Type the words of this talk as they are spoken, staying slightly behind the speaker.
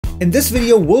In this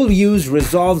video, we'll use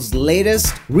Resolve's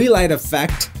latest Relight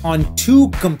effect on two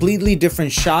completely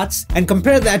different shots and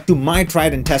compare that to my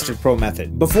tried and tested pro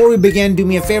method. Before we begin, do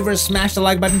me a favor, smash the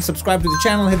like button, subscribe to the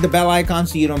channel, hit the bell icon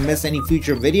so you don't miss any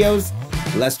future videos.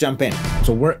 Let's jump in.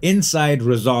 So we're inside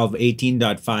Resolve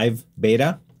 18.5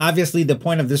 beta. Obviously, the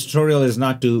point of this tutorial is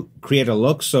not to create a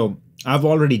look, so I've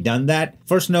already done that.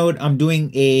 First node, I'm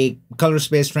doing a color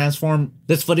space transform.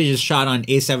 This footage is shot on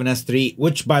A7S III,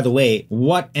 which, by the way,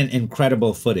 what an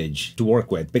incredible footage to work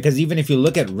with, because even if you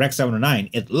look at Rec. 709,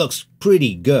 it looks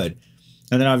pretty good.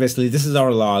 And then obviously this is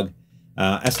our log,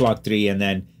 S-Log3, and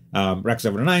then Rec.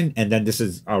 709, and then this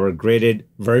is our graded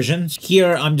versions.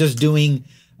 Here, I'm just doing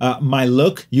my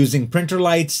look using printer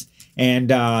lights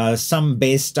and some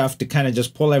base stuff to kind of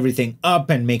just pull everything up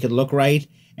and make it look right.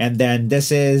 And then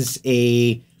this is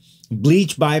a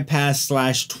bleach bypass /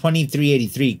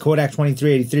 2383, Kodak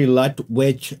 2383 LUT,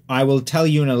 which I will tell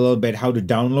you in a little bit how to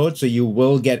download. So you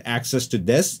will get access to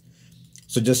this.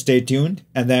 So just stay tuned.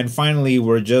 And then finally,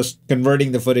 we're just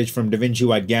converting the footage from DaVinci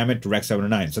Wide Gamut to Rec.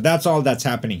 709. So that's all that's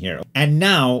happening here. And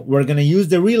now we're going to use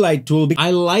the Relight tool.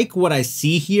 I like what I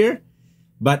see here,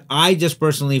 but I just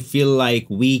personally feel like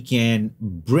we can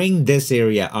bring this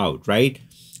area out, right?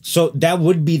 So that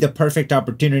would be the perfect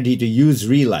opportunity to use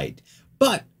Relight.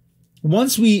 But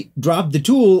once we drop the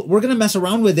tool, we're going to mess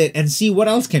around with it and see what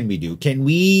else can we do. Can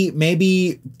we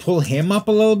maybe pull him up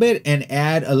a little bit and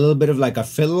add a little bit of like a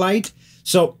fill light?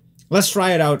 So let's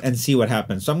try it out and see what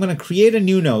happens. So I'm going to create a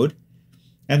new node.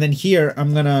 And then here,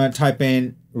 I'm going to type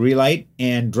in Relight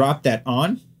and drop that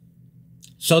on.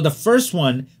 So the first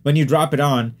one, when you drop it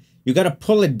on, you got to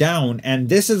pull it down, and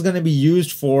this is going to be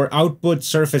used for output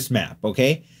surface map,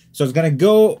 okay? So it's going to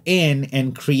go in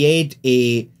and create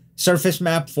a surface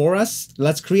map for us.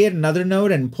 Let's create another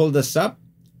node and pull this up,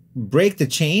 break the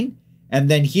chain, and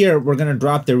then here we're going to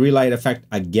drop the Relight effect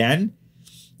again.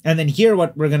 And then here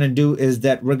what we're going to do is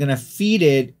that we're going to feed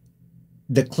it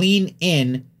the clean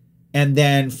in and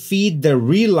then feed the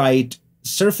Relight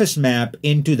surface map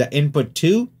into the input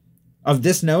 2 of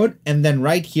this node. And then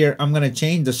right here, I'm going to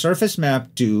change the surface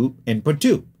map to input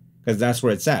 2 because that's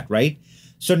where it's at, right?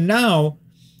 So now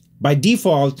by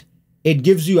default, it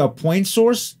gives you a point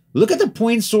source. Look at the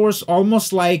point source,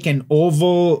 almost like an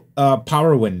oval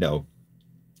power window.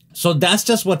 So that's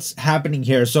just what's happening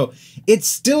here. So it's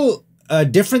still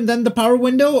different than the power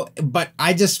window, but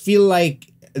I just feel like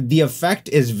the effect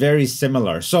is very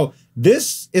similar. So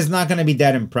this is not going to be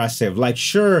that impressive. Like,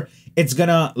 sure, it's going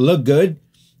to look good,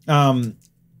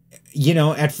 you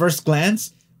know, at first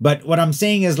glance. But what I'm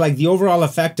saying is like the overall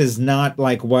effect is not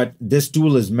like what this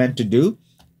tool is meant to do.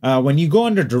 When you go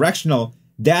under directional,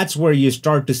 that's where you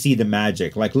start to see the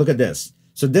magic. Like, look at this.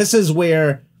 So this is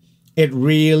where it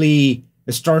really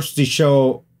starts to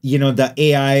show, you know, the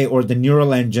AI or the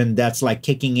neural engine that's like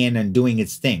kicking in and doing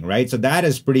its thing, right? So that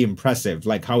is pretty impressive,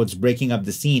 like how it's breaking up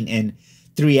the scene in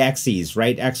 3 axes,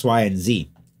 right? X, Y, and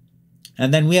Z.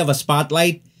 And then we have a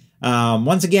spotlight.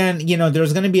 Once again, you know,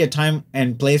 there's going to be a time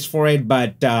and place for it,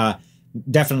 but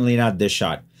definitely not this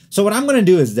shot. So what I'm going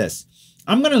to do is this.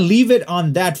 I'm going to leave it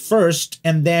on that first,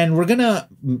 and then we're going to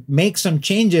make some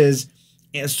changes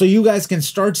so you guys can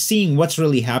start seeing what's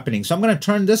really happening. So I'm going to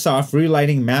turn this off,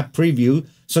 relighting map preview,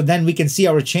 so then we can see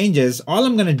our changes. All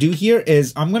I'm going to do here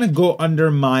is I'm going to go under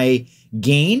my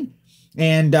gain,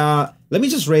 and let me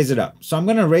just raise it up. So I'm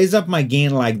going to raise up my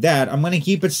gain like that. I'm going to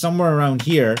keep it somewhere around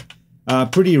here.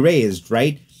 Pretty raised,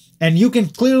 right? And you can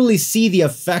clearly see the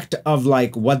effect of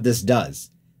like what this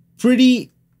does.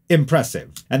 Pretty impressive.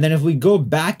 And then if we go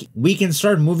back, we can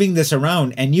start moving this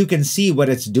around and you can see what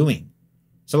it's doing.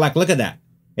 So like, look at that.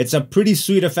 It's a pretty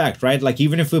sweet effect, right? Like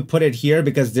even if we put it here,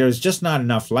 because there's just not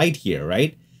enough light here,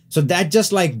 right? So that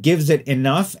just like gives it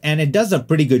enough, and it does a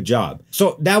pretty good job.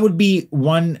 So that would be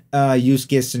one use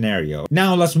case scenario.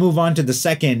 Now let's move on to the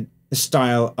second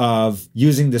style of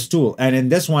using this tool. And in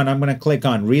this one, I'm going to click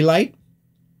on Relight.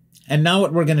 And now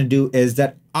what we're going to do is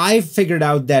that I figured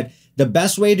out that the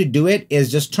best way to do it is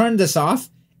just turn this off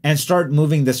and start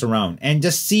moving this around and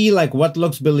just see like what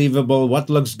looks believable, what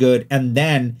looks good, and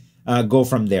then go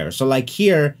from there. So like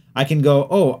here, I can go,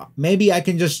 oh, maybe I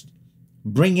can just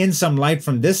bring in some light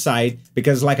from this side,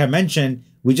 because like I mentioned,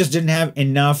 we just didn't have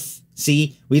enough.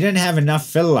 See, we didn't have enough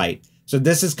fill light. So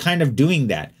this is kind of doing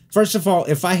that. First of all,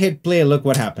 if I hit play, look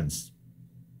what happens.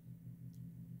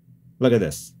 Look at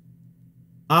this.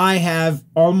 I have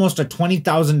almost a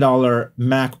 $20,000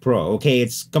 Mac Pro. Okay,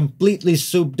 it's completely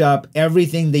souped up,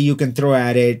 everything that you can throw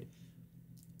at it.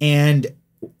 And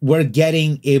we're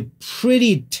getting a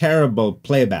pretty terrible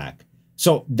playback.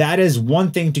 So that is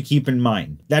one thing to keep in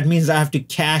mind. That means I have to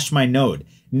cache my node.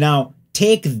 Now,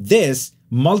 take this,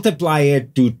 multiply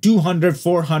it to 200,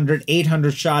 400,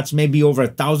 800 shots, maybe over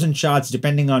 1,000 shots,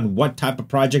 depending on what type of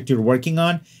project you're working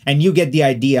on. And you get the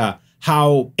idea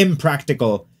how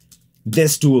impractical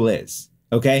this tool is,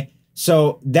 okay?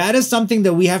 So that is something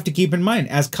that we have to keep in mind.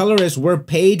 As colorists, we're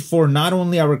paid for not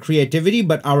only our creativity,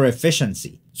 but our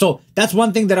efficiency. So that's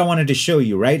one thing that I wanted to show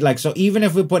you, right? Like, so even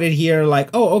if we put it here like,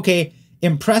 oh, okay,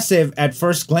 impressive at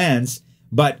first glance,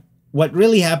 but what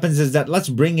really happens is that let's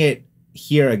bring it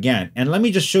here again. And let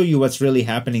me just show you what's really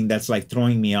happening that's like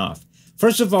throwing me off.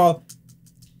 First of all,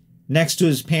 next to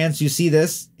his pants, you see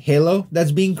this halo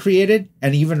that's being created.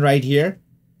 And even right here,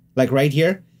 like right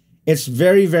here, it's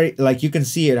very, very, like you can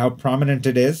see it, how prominent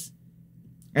it is.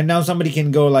 And now somebody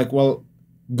can go like, well,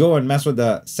 go and mess with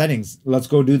the settings. Let's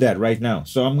go do that right now.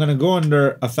 So I'm going to go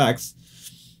under effects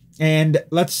and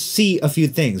let's see a few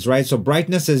things, right? So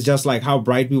brightness is just like how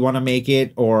bright we want to make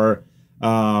it, or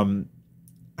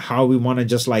how we want to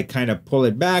just like kind of pull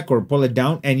it back or pull it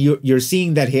down. And you're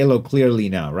seeing that halo clearly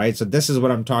now, right? So this is what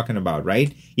I'm talking about,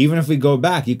 right? Even if we go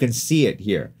back, you can see it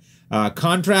here.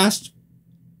 Contrast,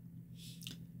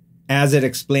 as it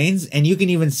explains, and you can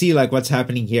even see like what's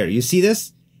happening here. You see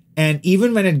this? And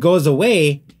even when it goes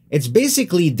away, it's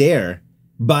basically there,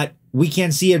 but we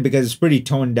can't see it because it's pretty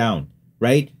toned down,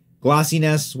 right?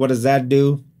 Glossiness, what does that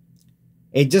do?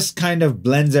 It just kind of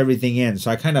blends everything in. So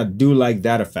I kind of do like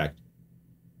that effect.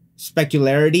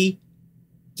 Specularity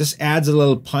just adds a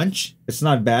little punch. It's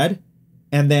not bad.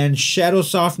 And then shadow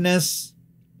softness,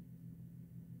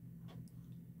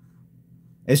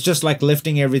 it's just like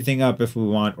lifting everything up if we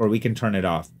want, or we can turn it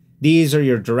off. These are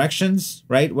your directions,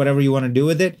 right? Whatever you want to do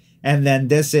with it. And then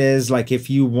this is like if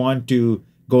you want to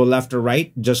go left or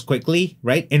right, just quickly,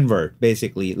 right? Invert,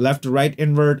 basically. Left to right,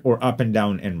 invert, or up and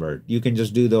down, invert. You can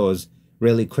just do those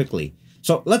really quickly.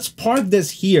 So let's park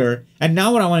this here. And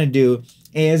now what I want to do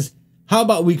is, how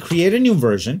about we create a new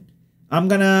version? I'm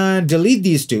going to delete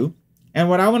these two. And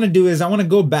what I want to do is I want to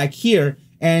go back here,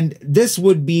 and this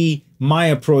would be my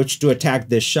approach to attack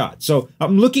this shot. So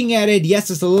I'm looking at it. Yes,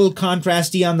 it's a little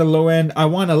contrasty on the low end. I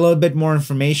want a little bit more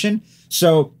information.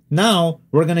 So now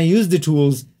we're going to use the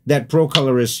tools that pro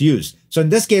colorists use. So in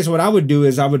this case, what I would do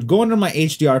is I would go under my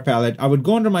HDR palette, I would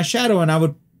go under my shadow, and I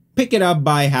would pick it up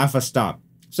by half a stop.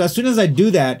 So as soon as I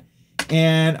do that,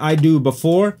 and I do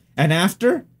before and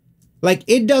after, like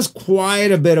it does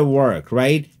quite a bit of work,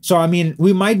 right? So, I mean,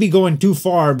 we might be going too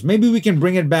far. Maybe we can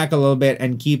bring it back a little bit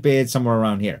and keep it somewhere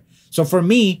around here. So for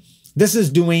me, this is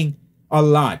doing a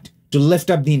lot to lift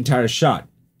up the entire shot.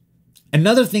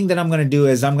 Another thing that I'm going to do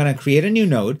is I'm going to create a new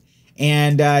node.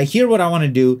 And here what I want to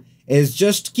do is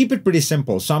just keep it pretty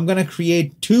simple. So I'm going to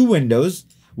create two windows.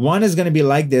 One is going to be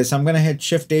like this. I'm going to hit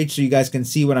Shift H so you guys can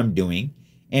see what I'm doing.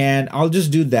 And I'll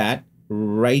just do that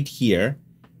right here.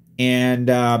 And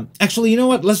actually, you know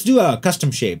what? Let's do a custom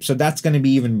shape. So that's going to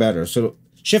be even better. So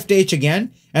Shift H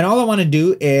again. And all I want to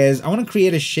do is I want to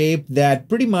create a shape that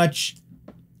pretty much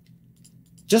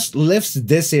just lifts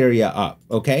this area up.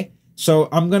 Okay. So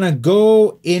I'm going to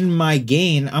go in my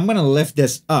gain. I'm going to lift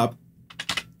this up.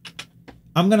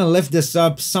 I'm going to lift this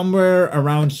up somewhere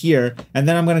around here. And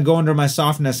then I'm going to go under my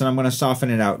softness and I'm going to soften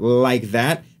it out like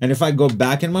that. And if I go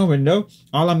back in my window,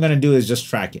 all I'm going to do is just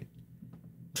track it.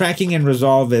 Tracking in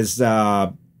Resolve is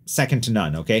second to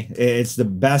none, okay? It's the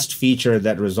best feature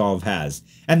that Resolve has.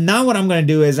 And now what I'm going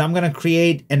to do is I'm going to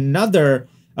create another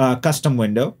custom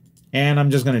window. And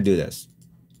I'm just going to do this.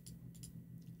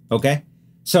 Okay?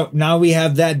 So now we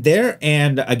have that there.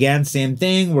 And again, same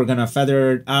thing. We're going to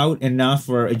feather it out enough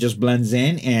where it just blends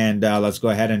in. And let's go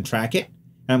ahead and track it.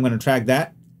 I'm going to track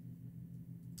that.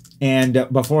 And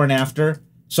before and after.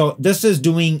 So this is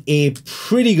doing a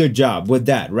pretty good job with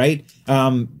that, right?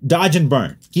 Dodge and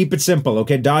burn. Keep it simple,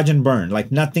 okay? Dodge and burn.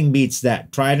 Like nothing beats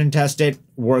that. Try it and test it.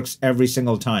 Works every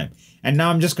single time. And now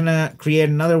I'm just going to create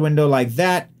another window like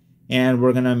that. And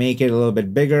we're going to make it a little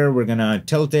bit bigger. We're going to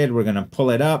tilt it. We're going to pull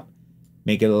it up.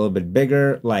 Make it a little bit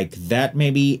bigger like that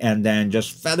maybe. And then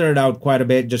just feather it out quite a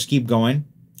bit. Just keep going.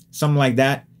 Something like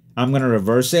that. I'm going to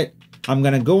reverse it. I'm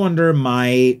going to go under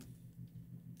my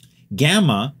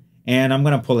gamma. And I'm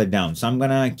going to pull it down. So I'm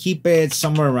going to keep it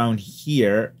somewhere around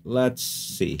here. Let's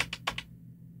see.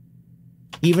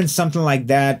 Even something like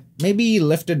that. Maybe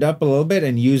lift it up a little bit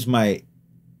and use my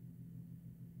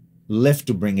lift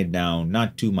to bring it down.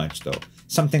 Not too much though.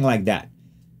 Something like that.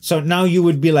 So now you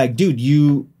would be like, dude,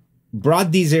 you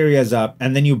brought these areas up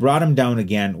and then you brought them down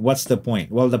again. What's the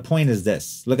point? Well, the point is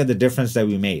this. Look at the difference that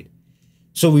we made.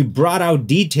 So we brought out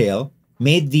detail,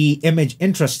 made the image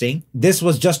interesting. This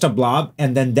was just a blob,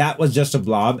 and then that was just a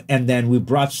blob, and then we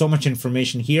brought so much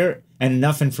information here and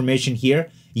enough information here.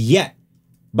 Yet,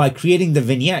 by creating the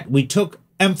vignette, we took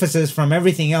emphasis from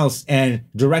everything else and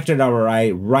directed our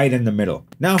eye right in the middle.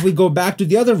 Now, if we go back to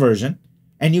the other version,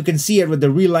 and you can see it with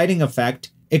the relighting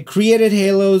effect, it created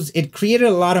halos, it created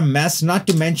a lot of mess, not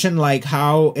to mention like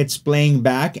how it's playing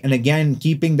back. And again,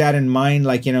 keeping that in mind,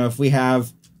 like, you know, if we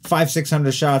have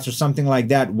 500-600 shots or something like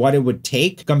that, what it would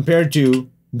take compared to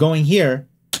going here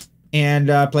and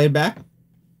play it back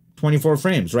 24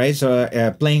 frames, right?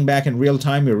 So playing back in real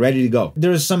time, you're ready to go.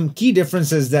 There's some key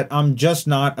differences that I'm just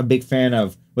not a big fan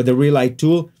of with the Relight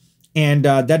tool. And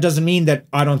that doesn't mean that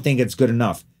I don't think it's good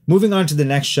enough. Moving on to the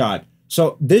next shot.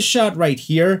 So this shot right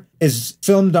here is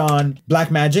filmed on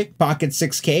Blackmagic Pocket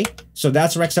 6K. So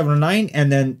that's Rec 709. And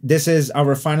then this is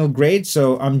our final grade.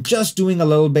 So I'm just doing a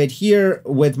little bit here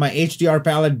with my HDR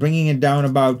palette, bringing it down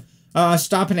about a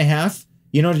stop and a half,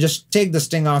 you know, to just take the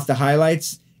sting off the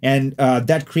highlights. And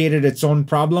that created its own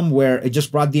problem where it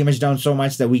just brought the image down so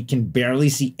much that we can barely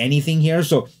see anything here.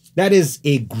 So that is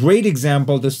a great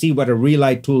example to see what a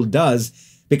Relight tool does,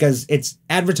 because it's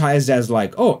advertised as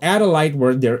like, oh, add a light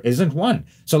where there isn't one.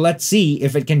 So let's see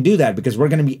if it can do that, because we're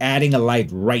going to be adding a light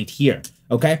right here,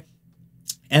 okay?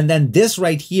 And then this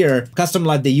right here, custom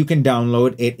light that you can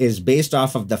download, it is based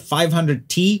off of the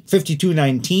 500T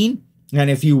 5219. And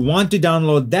if you want to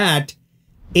download that,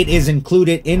 it is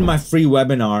included in my free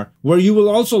webinar, where you will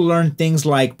also learn things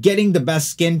like getting the best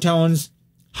skin tones,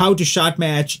 how to shot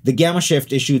match, the gamma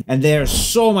shift issue, and there's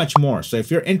so much more. So if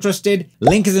you're interested,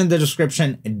 link is in the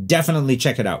description. Definitely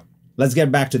check it out. Let's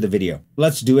get back to the video.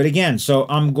 Let's do it again. So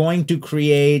I'm going to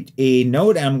create a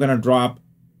node. I'm going to drop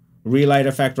Relight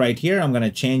effect right here. I'm going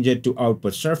to change it to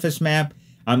output surface map.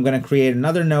 I'm going to create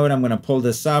another node. I'm going to pull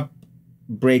this up,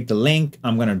 break the link.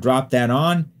 I'm going to drop that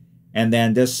on. And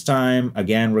then this time,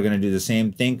 again, we're going to do the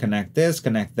same thing. Connect this,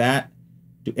 connect that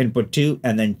to input 2,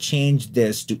 and then change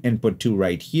this to input 2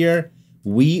 right here.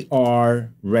 We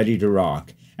are ready to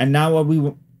rock. And now what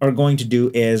we are going to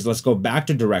do is let's go back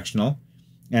to directional.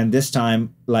 And this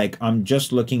time, like, I'm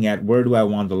just looking at where do I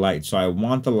want the light. So I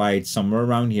want the light somewhere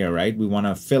around here, right? We want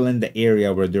to fill in the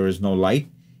area where there is no light.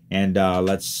 And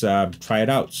let's try it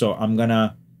out. So I'm going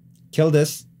to kill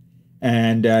this.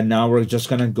 And now we're just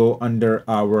going to go under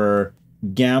our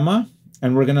gamma.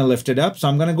 And we're going to lift it up. So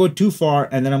I'm going to go too far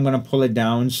and then I'm going to pull it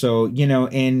down. So, you know,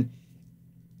 in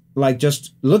like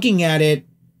just looking at it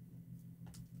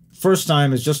first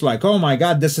time, it's just like, oh my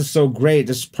God, this is so great.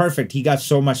 This is perfect. He got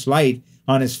so much light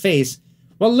on his face.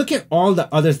 Well, look at all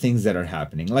the other things that are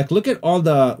happening. Like, look at all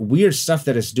the weird stuff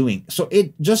that it's doing. So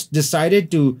it just decided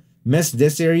to miss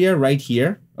this area right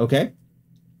here. Okay.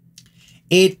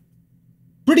 It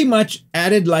pretty much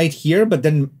added light here, but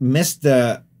then missed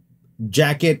the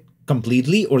jacket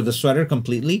completely, or the sweater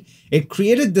completely. It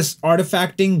created this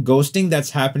artifacting, ghosting that's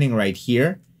happening right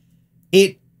here.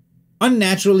 It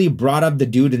unnaturally brought up the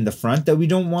dude in the front that we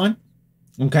don't want.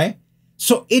 Okay.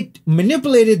 So it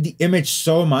manipulated the image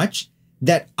so much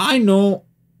that I know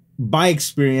by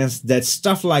experience that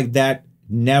stuff like that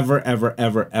never, ever,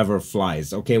 ever, ever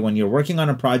flies. Okay. When you're working on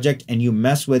a project and you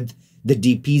mess with the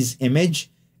DP's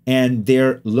image and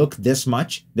their look this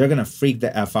much, they're going to freak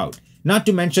the F out. Not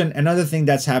to mention, another thing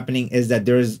that's happening is that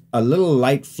there's a little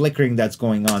light flickering that's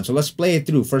going on. So let's play it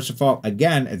through. First of all,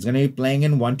 again, it's going to be playing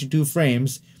in 1 to 2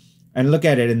 frames. And look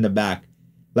at it in the back.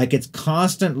 Like, it's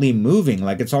constantly moving.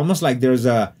 Like, it's almost like there's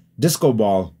a disco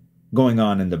ball going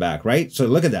on in the back, right? So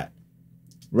look at that.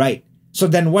 Right. So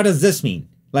then what does this mean?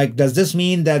 Like, does this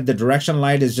mean that the direction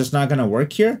light is just not going to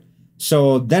work here?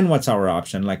 So then what's our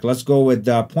option? Like, let's go with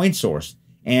the point source.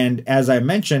 And as I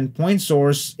mentioned, point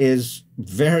source is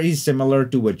very similar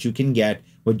to what you can get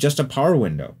with just a power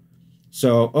window.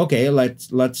 So, okay,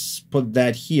 let's put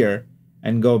that here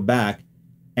and go back.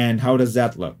 And how does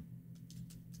that look?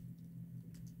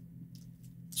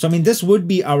 So, I mean, this would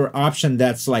be our option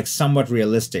that's like somewhat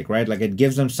realistic, right? Like, it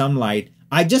gives them some light.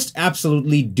 I just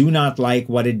absolutely do not like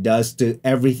what it does to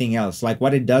everything else. Like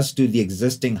what it does to the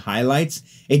existing highlights.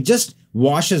 It just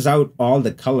washes out all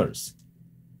the colors.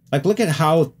 Like, look at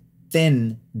how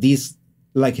thin these,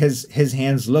 like his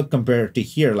hands look compared to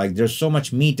here. Like, there's so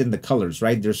much meat in the colors,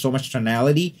 right? There's so much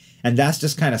tonality, and that's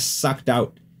just kind of sucked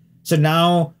out. So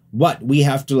now what? We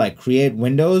have to like create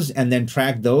windows and then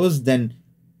track those. Then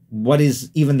what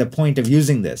is even the point of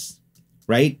using this,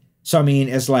 right? So, I mean,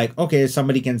 it's like, okay,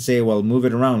 somebody can say, well, move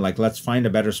it around. Like, let's find a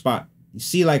better spot. You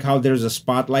see like how there's a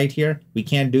spotlight here? We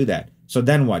can't do that. So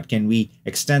then what? Can we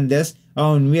extend this?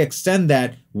 Oh, and we extend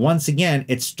that. Once again,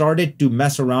 it started to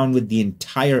mess around with the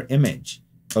entire image.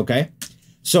 Okay.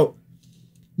 So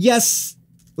yes,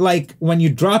 like when you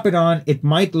drop it on, it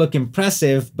might look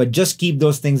impressive, but just keep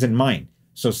those things in mind.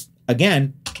 So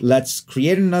again, let's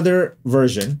create another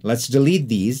version. Let's delete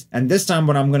these. And this time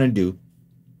what I'm going to do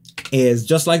is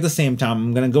just like the same time,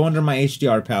 I'm going to go under my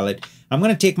HDR palette. I'm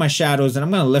going to take my shadows and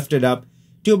I'm going to lift it up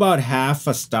to about half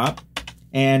a stop.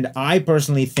 And I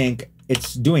personally think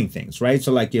it's doing things, right?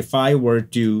 So like if I were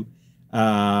to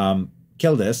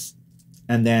kill this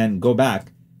and then go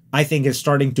back, I think it's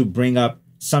starting to bring up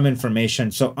some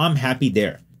information. So I'm happy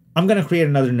there. I'm going to create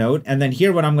another node. And then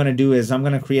here what I'm going to do is I'm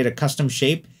going to create a custom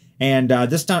shape. And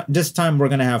this time we're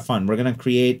going to have fun. We're going to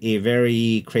create a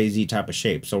very crazy type of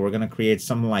shape. So we're going to create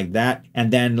something like that.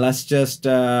 And then let's just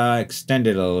extend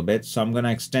it a little bit. So I'm going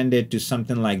to extend it to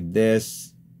something like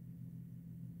this.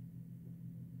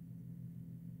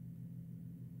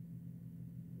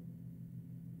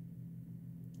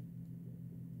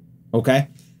 Okay.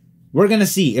 We're going to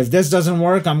see if this doesn't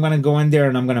work. I'm going to go in there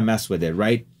and I'm going to mess with it,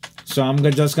 right? So I'm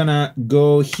just going to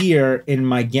go here in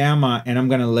my gamma and I'm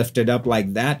going to lift it up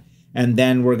like that. And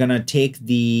then we're going to take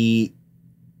the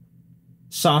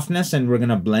softness and we're going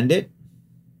to blend it.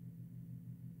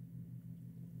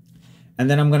 And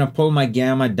then I'm going to pull my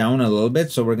gamma down a little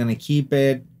bit. So we're going to keep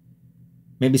it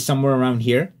maybe somewhere around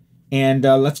here. And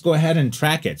let's go ahead and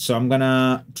track it. So I'm going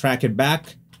to track it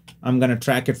back. I'm going to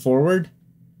track it forward.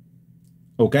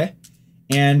 Okay.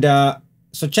 And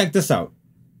so check this out.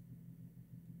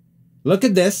 Look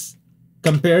at this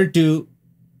compared to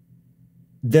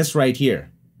this right here.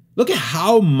 Look at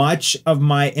how much of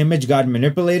my image got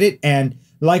manipulated. And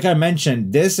like I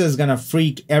mentioned, this is going to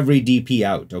freak every DP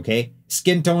out, okay?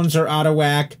 Skin tones are out of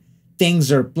whack.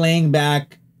 Things are playing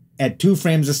back at 2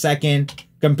 frames a second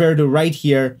compared to right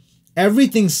here.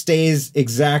 Everything stays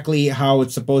exactly how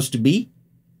it's supposed to be.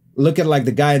 Look at like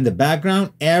the guy in the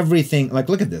background. Everything, like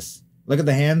look at this. Look at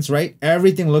the hands, right?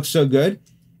 Everything looks so good.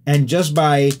 And just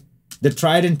by the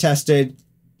tried and tested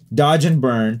dodge and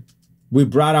burn, we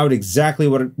brought out exactly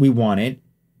what we wanted,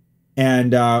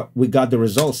 and we got the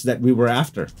results that we were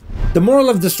after. The moral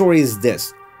of the story is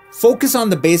this: focus on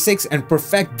the basics and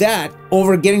perfect that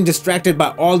over getting distracted by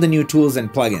all the new tools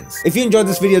and plugins. If you enjoyed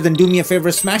this video, then do me a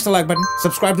favor, smash the like button,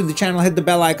 subscribe to the channel, hit the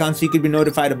bell icon so you can be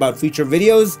notified about future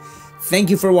videos. Thank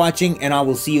you for watching, and I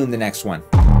will see you in the next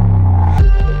one.